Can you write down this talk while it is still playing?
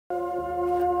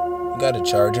You got a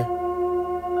charger?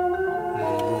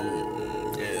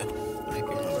 Yeah.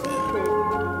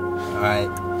 Alright,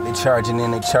 they charging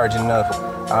in, they charging up.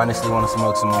 I honestly want to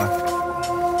smoke some more.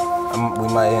 We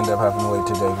might end up having to wait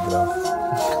till David get off.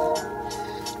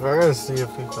 I gotta see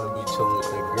if he's gonna be chilling with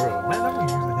that girl. Man, I'm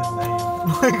using his name.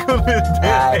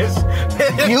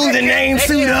 Username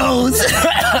pseudos.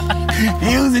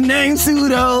 Username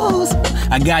pseudos.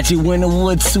 I got you in the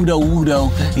woods,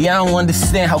 pseudo-udo. Y'all don't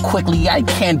understand how quickly I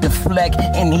can deflect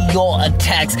any of your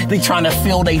attacks. They tryna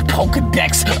fill they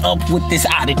Pokedex up with this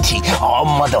oddity. Oh,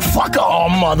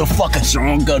 motherfucker,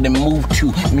 stronger than move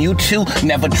to Mewtwo.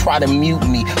 Never try to mute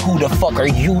me. Who the fuck are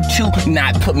you two?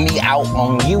 Not put me out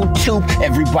on YouTube.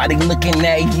 Everybody looking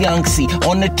at Young C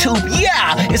on the tube.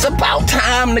 Yeah, it's about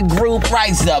time the group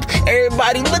rise up.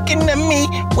 Everybody looking at me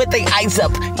with their eyes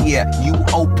up. Yeah, you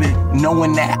open,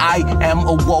 knowing that I am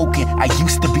awoken. I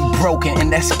used to be broken,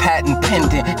 and that's patent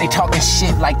pending. They talking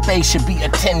shit like they should be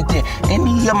attending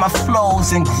any of my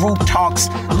flows and group talks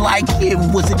like it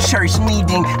was a church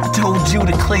meeting. I told you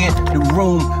to clear the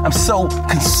room. I'm so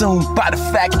consumed by the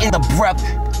fact in the breath.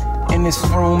 In this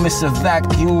room, it's a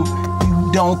vacuum.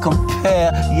 You don't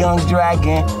compare, young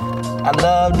dragon. I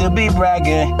love to be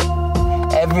bragging.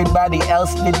 Everybody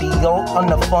else video on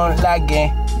the phone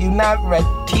lagging. You not ready?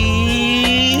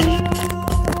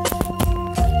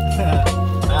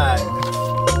 Alright.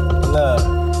 Look.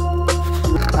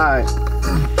 Alright.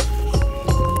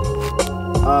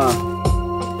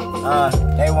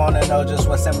 They wanna know just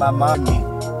what's in my mind.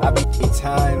 I be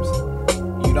times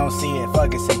you don't see it,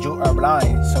 fuck it, said you are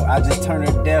blind. So I just turn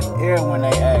a deaf ear when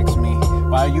they ask me.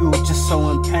 Why you just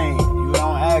so in pain? You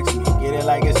don't ask me, get it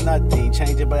like it's nothing.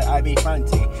 Change it, but I be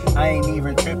fronting. I ain't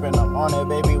even tripping, I'm on it,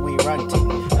 baby, we runting.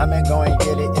 I'ma go and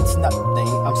get it, it's nothing,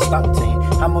 I'm stunting.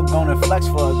 I'ma gonna flex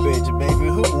for a bitch, baby,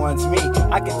 who wants me?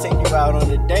 I can take you out on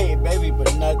a date, baby,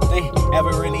 but nothing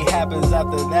ever really happens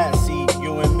after that. See,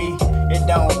 you and me, it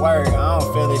don't work, I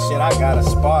don't feel this shit, I gotta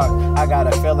spark. I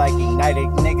gotta feel like United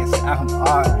niggas, I'm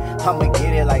art. I'ma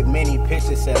get it like many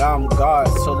bitches said I'm God.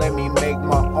 So let me make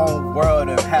my own world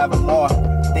and have more.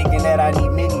 Thinking that I need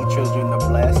many children to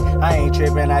bless. I ain't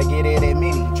tripping, I get it, and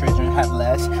many children have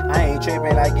less. I ain't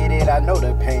tripping, I get it, I know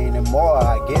the pain and more.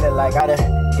 I get it like gotta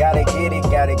get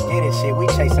it, shit, we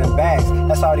chasing bags.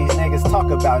 That's all these niggas talk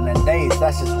about nowadays,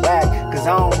 that's just whack. Cause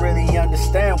I don't really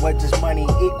understand what just money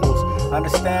equals.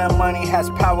 Understand money has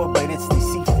power, but it's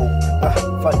deceitful.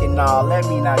 Fucking nah, let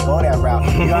me not go that route.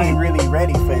 You ain't really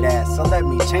ready for that, so let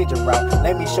me change a route.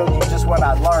 Let me show you just what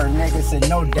I learned, nigga, said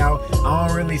no doubt. I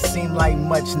don't really seem like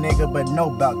much, nigga, but know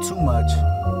about too much.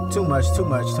 Too much.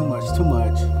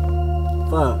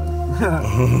 Fuck.